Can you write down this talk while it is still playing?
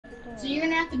So you're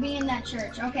gonna have to be in that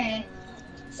church. Okay.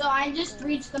 So I just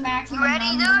reached the maximum. You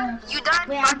ready, number. dude? You done?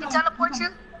 Wait, Want me to teleport you?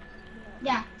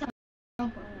 Yeah.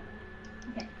 Teleport.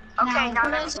 Okay. Okay, now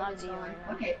what let me is see. it?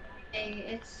 Okay.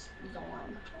 It's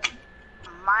Zorn.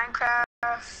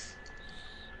 Minecraft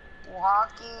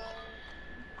walking.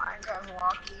 Minecraft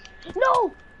walking.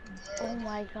 No! Yeah. Oh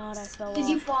my god, I fell Did off.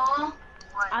 you fall?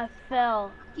 What? I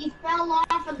fell. He fell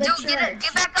off of the Dude, church.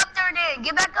 get back up there then.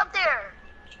 Get back up there.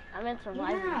 I'm in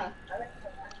survival. Yeah.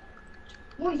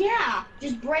 Well, yeah.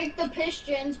 Just break the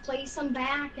pistons, place them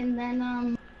back, and then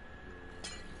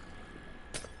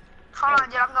Hold on,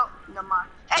 dude. I'm going. Never mind.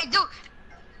 Hey, dude.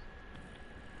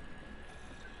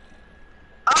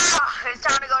 Oh, it's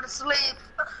time to go to sleep.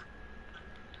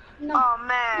 No. Oh No,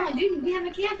 man. dude, we have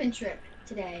a camping trip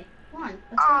today. Come on,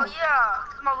 let's Oh go.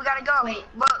 yeah. Come on, we gotta go. Wait.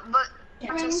 But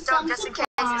Bring just stuff some just in case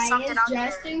there's something supplies, out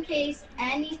just there. in case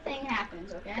anything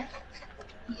happens, okay?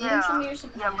 Bring Yeah. some of your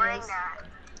supplies. Yeah, bring that.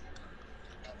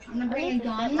 I'm gonna bring a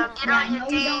gun. So get Yeah, I on your know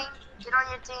you team. don't. Get on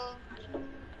your team.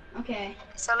 Okay.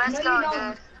 So let's I go,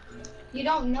 know dude. You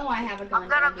don't know I have a gun. I'm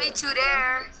gonna do you? meet you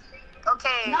there.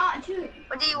 Okay. Not too.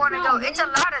 What do you want to No, do? It's a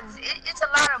lot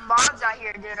of mobs out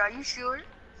here, dude. Are you sure?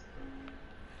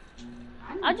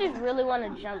 I just really want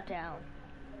to jump down.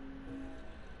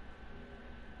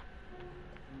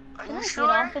 Are Can you I sure?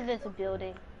 get off of this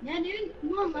building? Yeah, dude.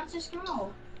 Come on, let's just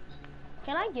go.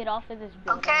 Can I get off of this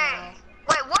building? Okay.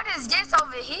 Wait, what is this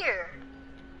over here?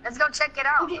 Let's go check it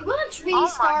out. Okay, let's Oh my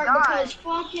restart God. because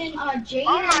fucking Jaden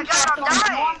Oh my God, kept I'm on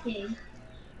dying. talking.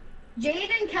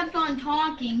 Jaden kept on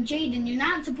talking. Jaden, you're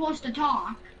not supposed to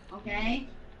talk, okay?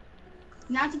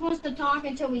 You're not supposed to talk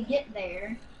until we get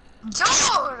there.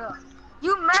 Dude,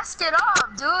 you messed it up,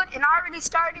 dude. And I already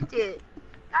started it.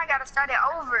 Now I gotta start it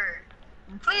over.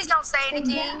 Please don't say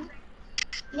anything.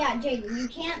 Yeah, Jaden, you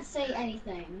can't say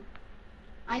anything.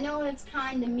 I know it's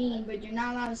kind of mean, but you're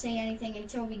not allowed to say anything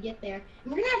until we get there.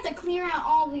 And we're gonna have to clear out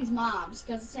all these mobs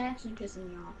because it's actually pissing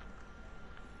me off.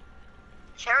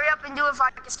 Hurry up and do it if I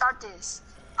can start this.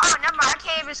 Oh, never mind. I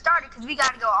can't even start it because we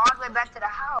gotta go all the way back to the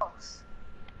house.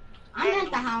 I'm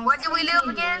at the house. Where do we live TP to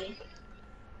again? me.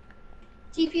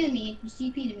 TP to me. Just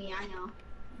TP to me, I know.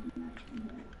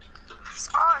 It's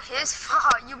all his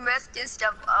fault. You messed this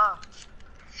stuff up.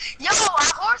 Yo,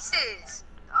 our horses.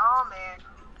 Oh man.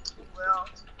 Well.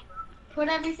 Put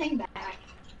everything back.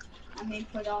 I mean,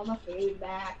 put all the food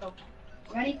back. Okay.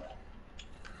 Ready?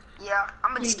 Yeah,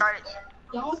 I'm gonna start it.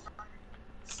 Don't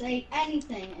say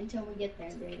anything until we get there,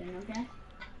 Jaden, okay?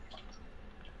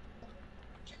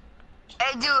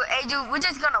 Hey dude, we're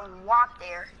just gonna walk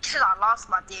there because I lost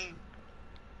my thing.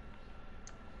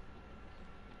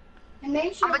 And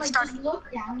make sure, I'm gonna like, start- just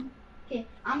look down. Okay,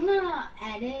 I'm gonna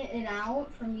edit it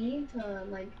out for me to,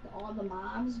 like, all the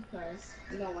mobs because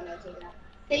I don't want to do that.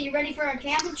 Okay, you ready for our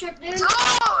camping trip, dude? Dude,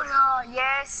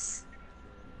 yes.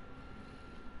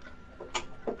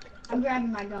 I'm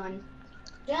grabbing my gun.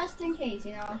 Just in case,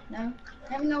 you know?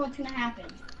 Never know what's gonna happen.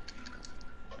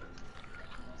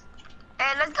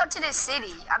 Hey, let's go to this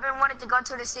city. I've been wanting to go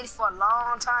to this city for a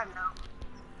long time now.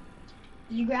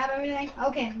 Did you grab everything?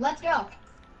 Okay, let's go.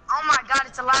 Oh my god,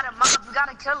 it's a lot of mobs. We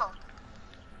gotta kill them.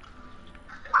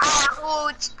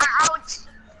 Ouch, ouch.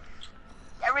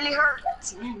 That really hurt.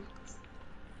 Man.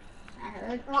 I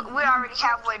heard. We're already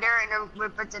halfway there and we're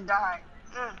about to die.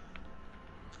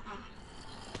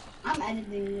 I'm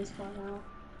editing this part out.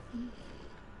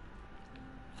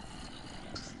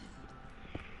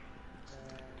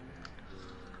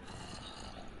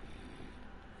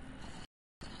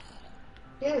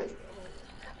 Dude.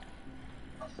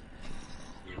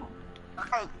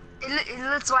 Hey, it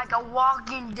looks like a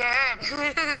Walking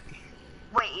Dead.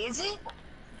 Wait, is it?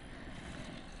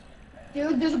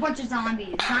 Dude, there's a bunch of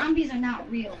zombies. Zombies are not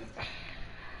real.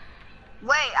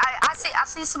 Wait, I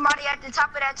see somebody at the top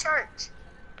of that church.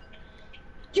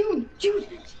 Dude,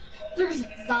 there's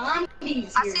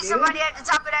zombies I here, see dude. somebody at the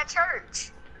top of that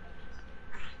church.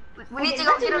 We need Okay, to go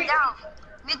let's get him re- down.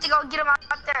 We need to go get him out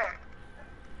there.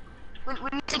 We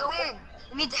need to go in.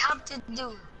 We need to help this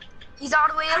dude. He's all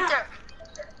the way up there.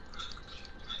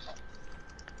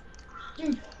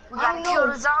 Dude, We I gotta don't kill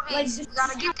know. the zombies. Like, We this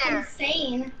gotta is get there.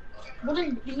 insane. What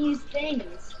are these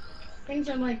things? Things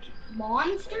are like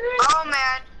monsters? Oh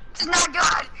man, it's not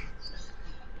good.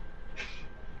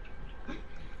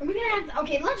 We're gonna have to,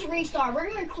 okay, let's restart.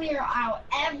 We're gonna clear out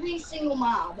every single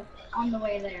mob on the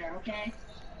way there, okay?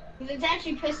 Because it's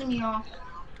actually pissing me off.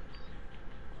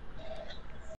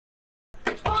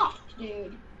 Fuck,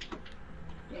 dude.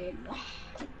 Dude.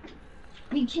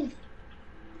 We can...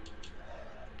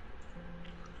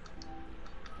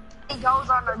 It goes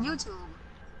on the YouTube.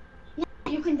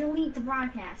 You can delete the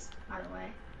broadcast, by the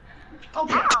way.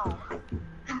 Okay. How?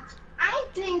 I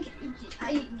think you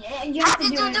How have to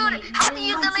did do you it. do it? How did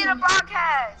you delete a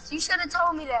broadcast? You should have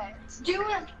told me that. Do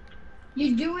it.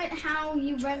 You do it how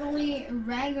you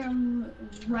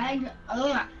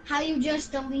how you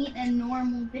just delete a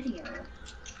normal video.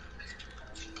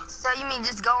 So you mean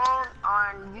just go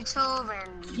on YouTube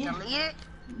and Yeah. delete it?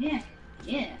 Yeah.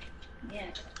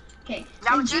 Okay. Is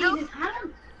that And what you do? Jaden, I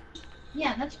don't.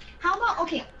 Yeah, that's. How about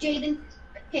okay, Jaden?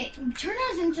 Okay, turn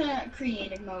us into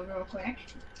creative mode real quick.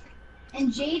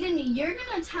 And Jaden, you're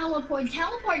gonna teleport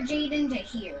Jaden to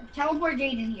here. Teleport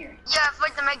Jaden here. Yeah, for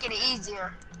it to make it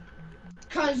easier.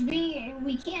 Cause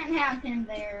we can't have him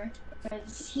there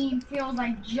because he feels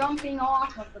like jumping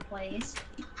off of the place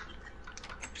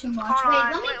too much. Hold Wait,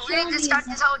 on, let me we kill need to these. start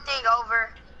this whole thing over.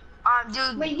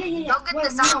 Dude, Wait, yeah. go get Wait,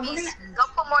 the no, we're zombies. gonna Go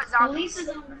put more delete zombies. the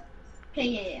zombie.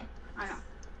 Okay, yeah. I know.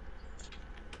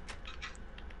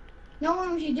 No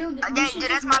one should do this. We Again, should dude,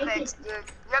 just that's my make bed.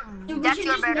 it. Dude, we That's should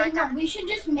your just bed right make there. we should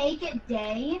just make it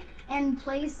day and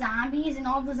play zombies and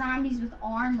all the zombies with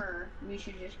armor. We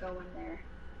should just go in there.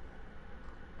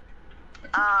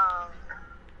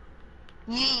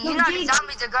 You No, know the Jaden.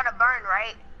 zombies are gonna burn,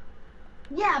 right?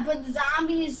 Yeah, but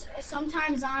zombies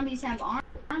sometimes zombies have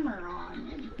armor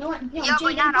on. No, Yeah, but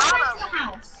Jaden, not go all back of to the them.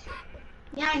 house.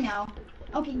 Yeah, I know.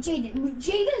 Okay,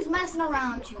 Jaden's messing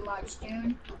around too much,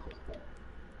 dude.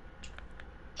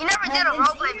 He never did a It's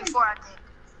roleplay either- before, I think.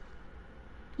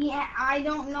 Yeah, I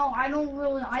don't know. I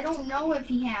don't know if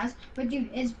he has. But dude,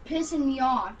 it's pissing me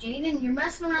off. Jaden, you're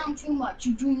messing around too much.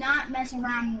 You do not mess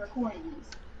around in recordings.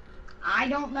 I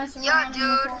don't mess Yeah, around in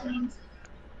dude. recordings.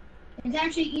 It's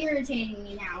actually irritating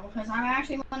me now because I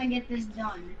actually want to get this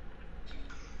done.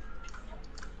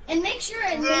 And make sure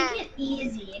and make it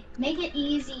easy. Make it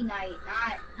easy night,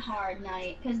 not hard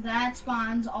night, because that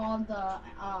spawns all the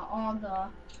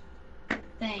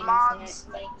things Mobs.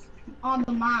 and it makes all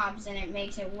the mobs and it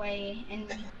makes it way and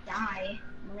we die.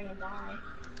 We're gonna die.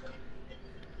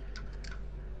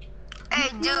 Hey,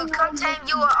 dude, come tame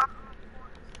you a.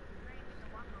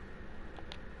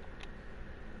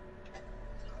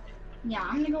 Yeah,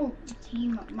 I'm gonna go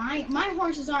team up. My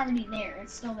horse is already there.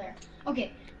 It's still there.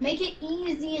 Okay, make it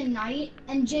easy at night.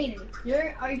 And Jaden,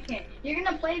 you're okay. You're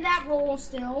gonna play that role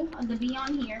still to be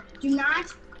on here. Do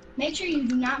not make sure you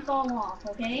do not fall off.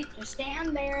 Okay, just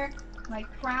stand there like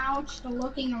crouched,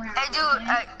 looking around. Hey, dude.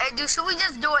 Okay? Hey, dude. Should we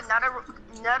just do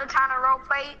another kind of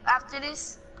roleplay after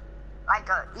this? Like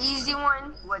a easy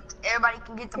one, with everybody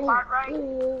can get the part right.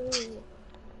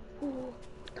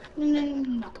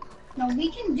 No. No,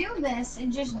 we can do this.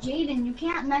 It's just Jaden, you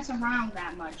can't mess around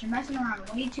that much. You're messing around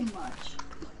way too much.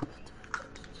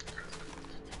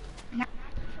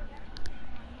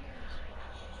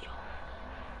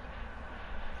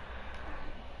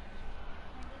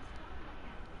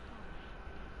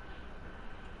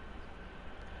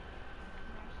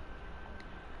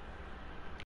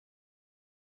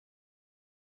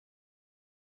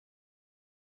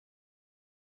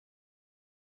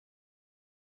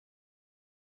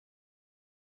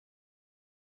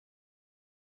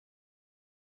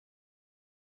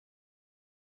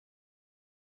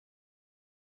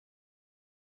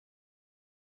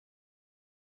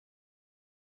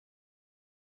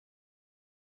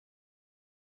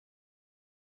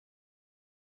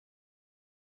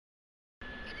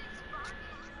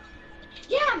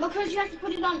 Yeah, because you have to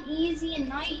put it on easy and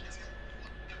night.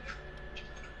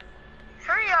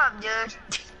 Hurry up, dude.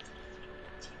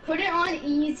 Put it on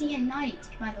easy and night,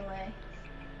 by the way.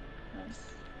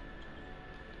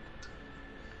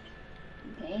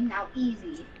 Okay, now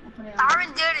easy. I'll put it I on.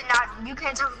 already did it. Now you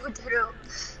can't tell me what to do.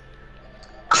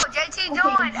 Oh, JT Okay.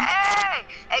 doing? Hey,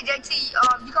 JT.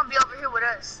 You gonna be over here with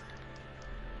us?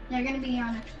 They're gonna be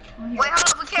on. Here. Wait,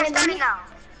 hold on. We can't Wait, start let it now.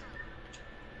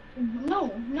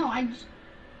 No, I just.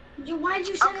 Dude, why'd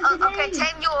you send it today? Okay,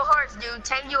 tame you a horse, dude.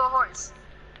 Tame you a horse.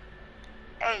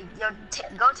 Hey, yo,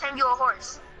 go tame you a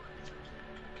horse.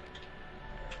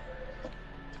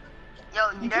 Yo,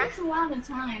 you It there? takes a lot of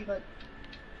time, but.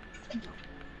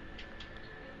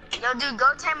 Yo, dude,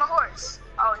 go tame a horse.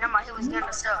 Oh, never mind. He was getting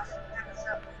the stuff.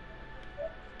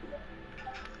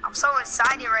 I'm so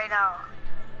excited right now.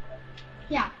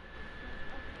 Yeah.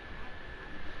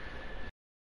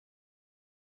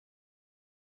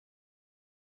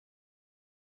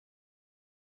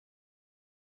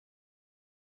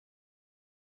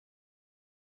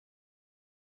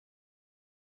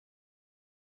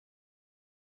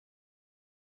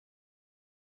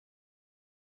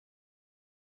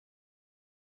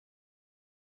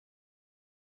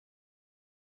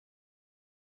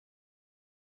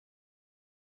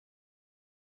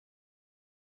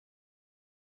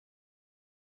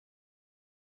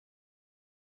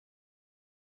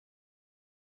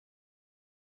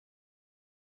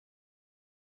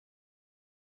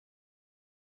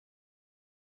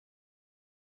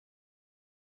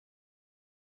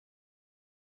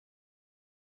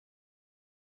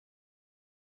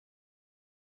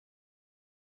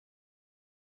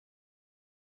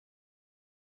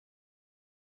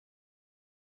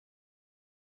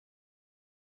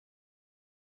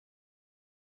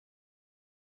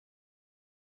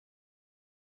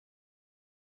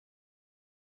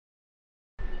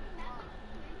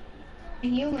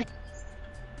 human.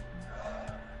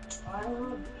 I don't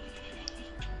know.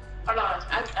 Hold on,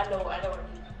 I know.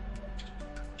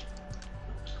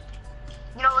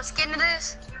 You know what skin it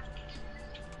is?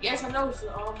 Yes, I know. It's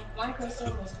Minecraft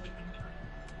server skin.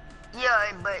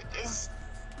 Yeah, but it's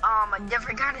a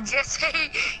different kind of Jesse.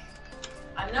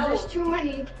 I know. There's too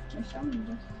many. There's so many.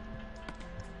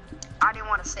 I didn't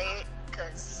want to say it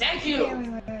because Thank Okay,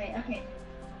 you. wait. Okay.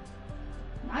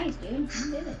 Nice, dude.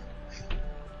 You did it.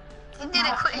 he did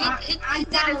it quick. He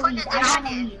did gotta it quicker leave. than I I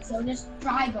gotta did. leave. So just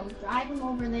drive them. Drive them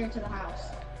over there to the house.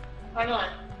 Hold on.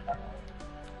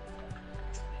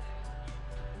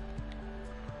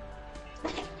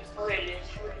 Okay, then.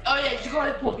 Oh yeah, you go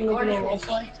ahead and put me. Go ahead and put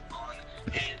me.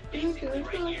 Just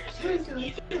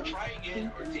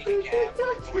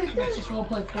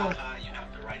roleplay cool.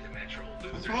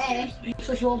 Hey,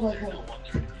 just roleplay cool.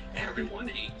 Everyone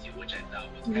hates you, which I thought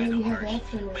was You kind of really have harsh. that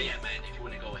feeling. But yeah, man, if you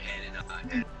want to go ahead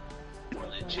and add more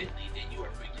legitly, then you are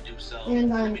free to do so. And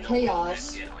Let I'm me know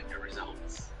chaos. when you get on your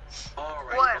results.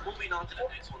 Alright, What? but moving on to the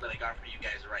next one that I got for you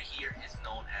guys right here is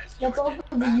known as That's your all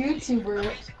for the YouTuber.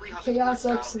 Basically, how Chaos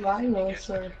this X works out is you Rhino, guys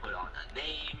sir. can put on a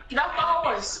name, Get off my and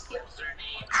horse. basically put a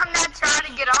surname, I'm not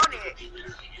trying to get on it.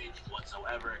 literally anything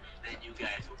whatsoever, then you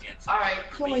guys will get Alright.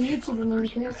 So my YouTuber name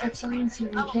Chaos X Science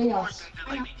and Chaos.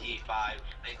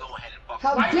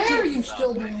 How How dare you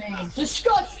steal their name?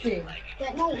 Disgusting!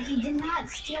 That, no, he did not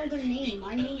steal their name.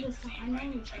 I know this. I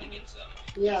know this.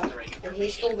 Yeah, and he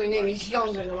stole their name. He's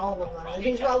younger than all of them.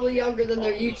 He's probably younger than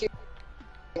their YouTube.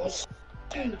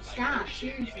 Dude, stop,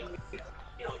 seriously.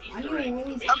 I know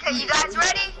always. Okay, you guys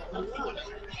ready?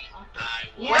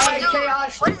 Yeah, What is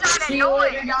Chaos. what is all that See you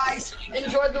later, noise? guys.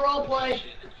 Enjoy the roleplay.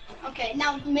 Okay,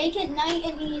 now make it night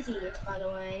and easy, by the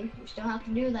way. We still have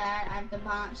to do that. I have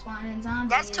to spawn in zombies.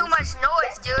 That's too much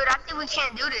noise, dude. I think we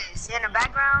can't do this. In the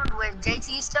background with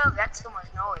JT stuff, that's too much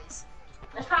noise.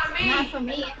 That's not me. Not for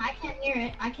me. I can't hear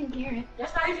it. I can hear it.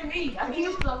 That's not even me. I think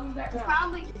it's the background.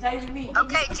 Probably. It's not even me.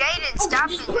 Okay, Jaden, stop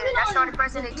it. Just put it That's on. the only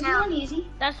person that Put it on can. easy.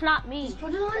 That's not me. Just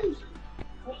put it on.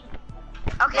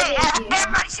 Okay, Yeah, yeah.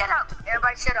 everybody shut up.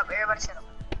 Everybody shut up. Everybody shut up.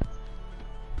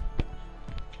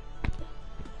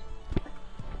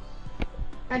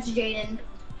 That's Jaden.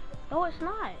 No, it's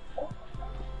not.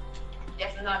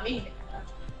 That's not me.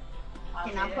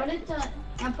 Okay, now put it to.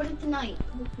 Now put it tonight.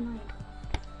 Put it tonight.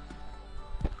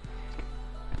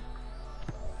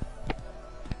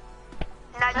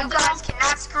 Now you guys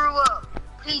cannot screw up.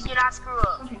 Please do not screw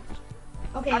up. Okay.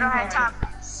 Okay. I don't have okay. time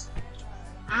for this.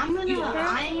 I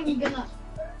am gonna.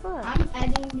 What? I'm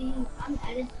editing.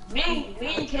 Me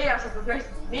and Chaos are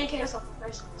professionals. Me and Chaos are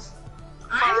professionals.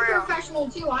 I'm For real. professional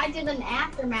too. I did an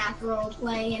aftermath role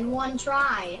play in one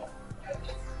try.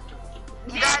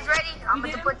 You guys ready? I'm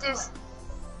going to put this.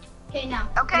 Okay, now.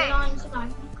 Okay. Put it on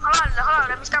tonight. Hold on.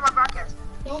 Let me start my broadcast.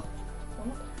 Don't.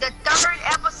 The third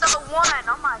episode 1.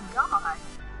 Oh my god.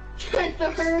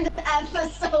 The third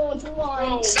episode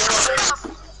one. Shut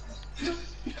up.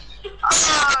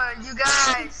 Oh, you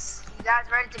guys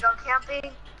ready to go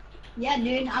camping? Yeah,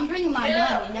 dude. I'm bringing my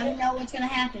gun. You never know what's gonna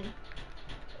happen.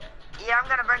 Yeah, I'm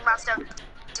gonna bring my stuff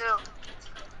too.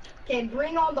 Okay,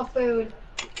 bring all the food.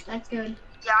 That's good.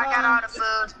 Yeah, I got all the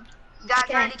food. You guys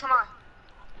Okay. ready? Come on.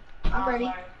 I'm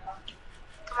ready.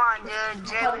 Come on, dude.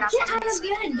 Jay, we're not Yeah, supposed I'm to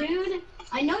be good, dude.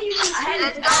 I know you can I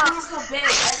had see to it. go so big. I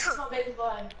had so big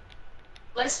fun.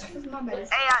 Listen. This is my bad.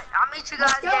 Hey, I'll meet you guys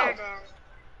Let's go. there then.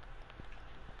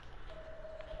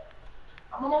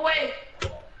 I'm on my way.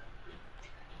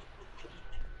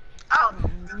 Oh,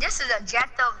 this is a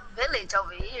jacked up village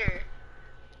over here.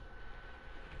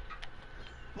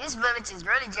 This village is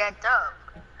really jacked up.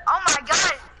 Oh my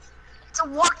god! It's a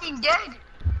Walking Dead!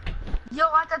 Yo,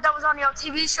 I thought that was on your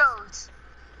TV shows.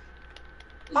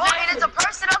 Oh, and there's a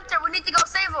person up there. We need to go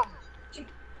save him.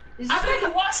 Is I this think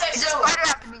you watch that It's a show. spider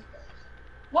after me.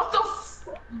 What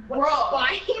the bro?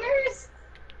 spiders?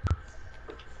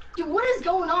 Dude, what is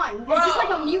going on? Is this like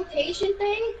a mutation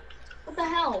thing? What the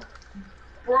hell?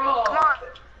 Bro. Come on.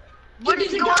 What Dude,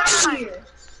 is there's a going guy on? here.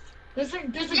 There's a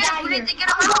Yes, guy we here. need to get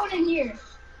him I'm out. going in here.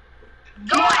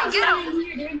 Go Yeah, on, I'm get going him. in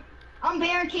here, dude. I'm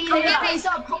barricading Come the get me. place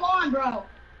up. Come on, bro.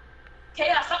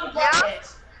 Chaos, stop the Yeah?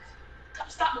 broadcast.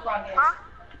 Stop the broadcast. Huh?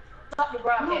 Stop the No,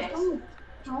 broadcast.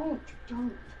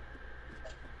 don't.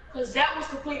 Cause that was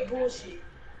complete bullshit.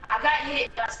 I got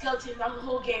hit by a skeleton, my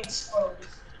whole game just froze.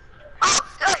 Oh,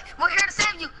 hey, we're here to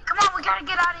save you. Come on, we gotta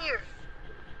get out of here.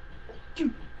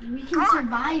 Dude, we can Come on.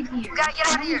 survive here. We gotta get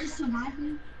out of Can't we here. just survive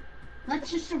here?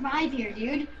 Let's just survive here,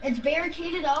 dude. It's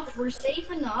barricaded up. We're safe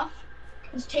enough.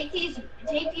 Let's take these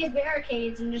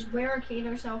barricades and just barricade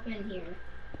ourselves in here.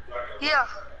 Yeah.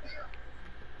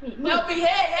 Move. No,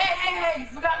 hey, you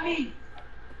forgot me.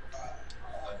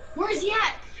 Where is he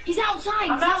at? He's outside.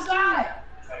 I'm He's outside.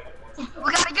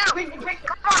 We gotta get him.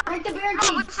 Come on. Break the barricade.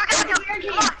 Come on, we forgot Break him. the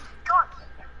barricade. Come on. Come on.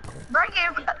 Break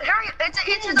it. Hurry. It's an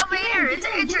entrance over here. It's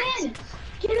an entrance.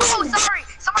 Get in. Oh, sorry.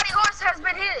 Somebody's horse has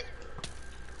been hit.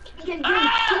 Get in.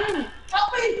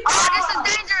 Help me! Oh, this is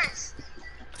dangerous.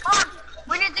 Come on.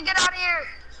 We need to get out of here.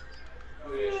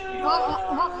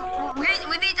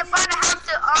 We need to find a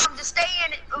house to stay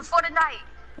in for the night.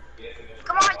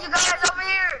 Come on, you guys over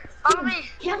here. Follow me.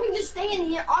 Can't we just stay in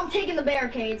here? I'm taking the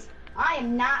barricades. I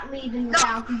am not leaving No,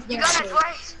 without these you guys barricades.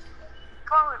 wait.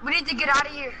 Come on, we need to get out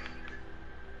of here.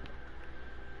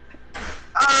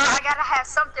 I gotta have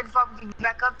something before we can get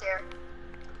back up there.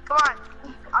 Come on.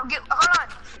 Hold on.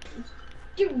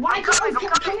 Dude, why I'm can't coming, we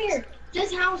I'm come coming. here?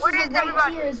 This house Where is is right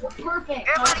everybody? here is perfect.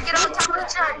 Everybody get on top of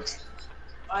the church.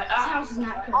 This house is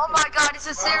not perfect. Oh my god, this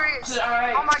is serious.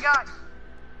 Alright. Oh my god.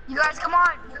 You guys, come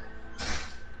on.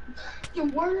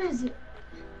 Dude, where is it?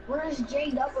 Where is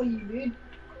JW, dude?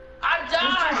 I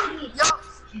died!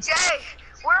 Yo, Jay,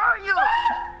 where are you?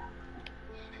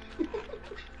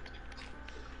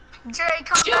 Jay,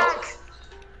 come back.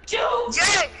 Juke!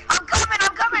 Jay, I'm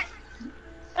coming.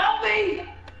 Help me!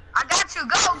 I got you.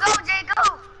 Go, Jay,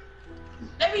 go.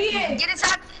 Let me in! Get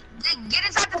inside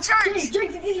the church.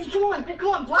 Jake, come on.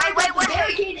 Wait.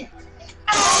 Barricade it.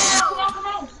 Come No.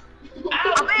 on!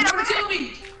 Ow! I'm in. Give it to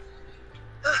me!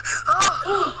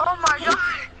 Oh my god.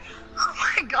 Oh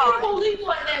my I can't god. believe you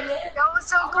like that, man. That was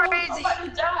so I'm crazy. about to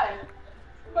die.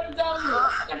 I'm about to die here.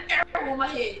 I got an arrow on my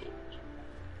head.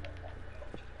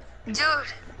 Dude.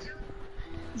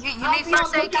 You I'll need be on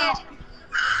first aid lookout. kit?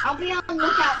 I'll be on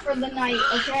lookout for the night,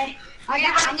 okay? I'm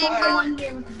Anybody the need only one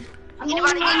here. I'm the Anybody only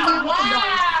one need here food? with the gun.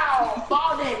 Wow!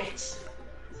 Fall damage.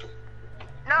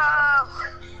 No.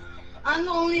 I'm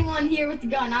the only one here with the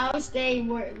gun. I'll stay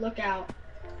lookout.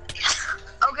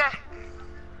 Okay.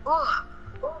 Ooh.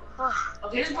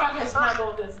 Okay, this podcast is not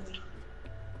going good for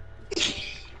me.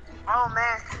 Oh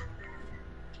man.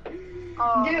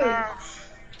 Oh Dude. man.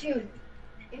 Dude,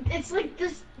 it's like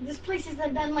this place has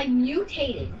been like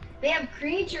mutated. They have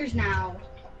creatures now.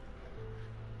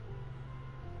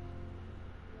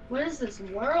 What is this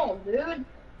world, dude?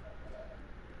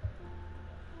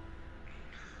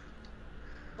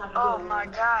 Oh my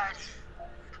god.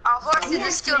 Our horses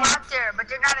are still out there, but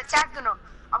they're not attacking them.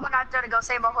 I'm going out there to go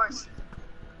save my horse.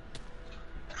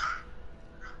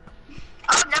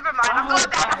 Oh, never mind. I'm going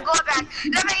back.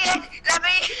 Let me in.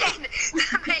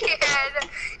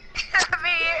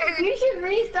 We should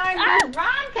restart this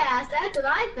broadcast. That's what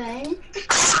I think.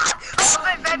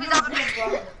 Oh, baby's on me.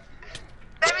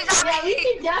 Baby's on Yeah, we me.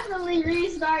 should definitely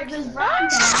restart this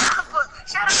broadcast.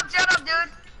 Shut up,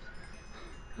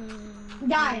 dude.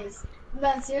 Guys,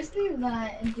 but seriously, do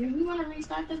we want to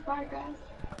restart this broadcast?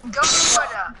 Go for it.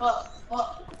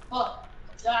 Fuck.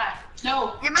 Die.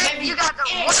 No. You got the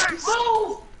worst.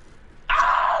 Move!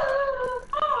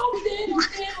 I'm dead, man.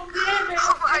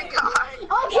 Oh my god.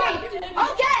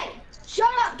 Okay. Shut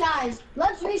up, guys.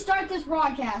 Let's restart this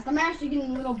broadcast. I'm actually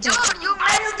getting a little Dude, bit. you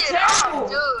messed it up,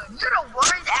 dude. You're the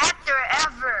worst actor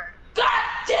ever. God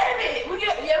damn it! We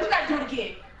gotta do it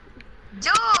again.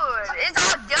 Dude,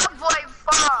 it's all Dumb Boy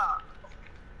fault.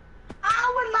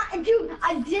 Dude,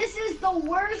 this is the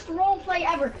worst roleplay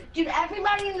ever. Dude,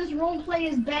 everybody in this roleplay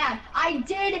is bad. I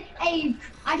did an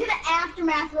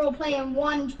aftermath roleplay in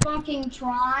one fucking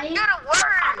try. You're the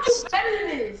I do worst. better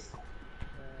than this.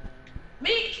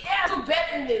 Me, I do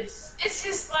better than this. It's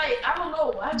just like, I don't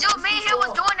know. Dude, me and him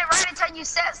was doing it right until you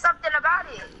said something about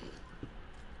it.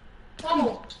 Come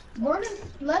on.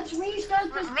 Let's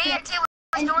restart this. Me and T was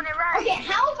doing it right. Okay,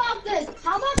 how about this?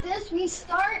 How about this? We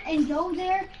start and go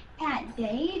there at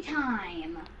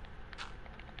daytime.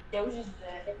 Yeah, we just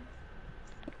did that.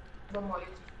 No more.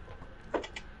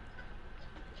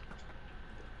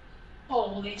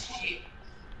 Holy shit.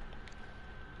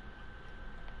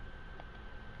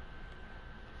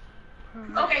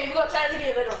 Okay, we're gonna try this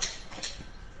again later.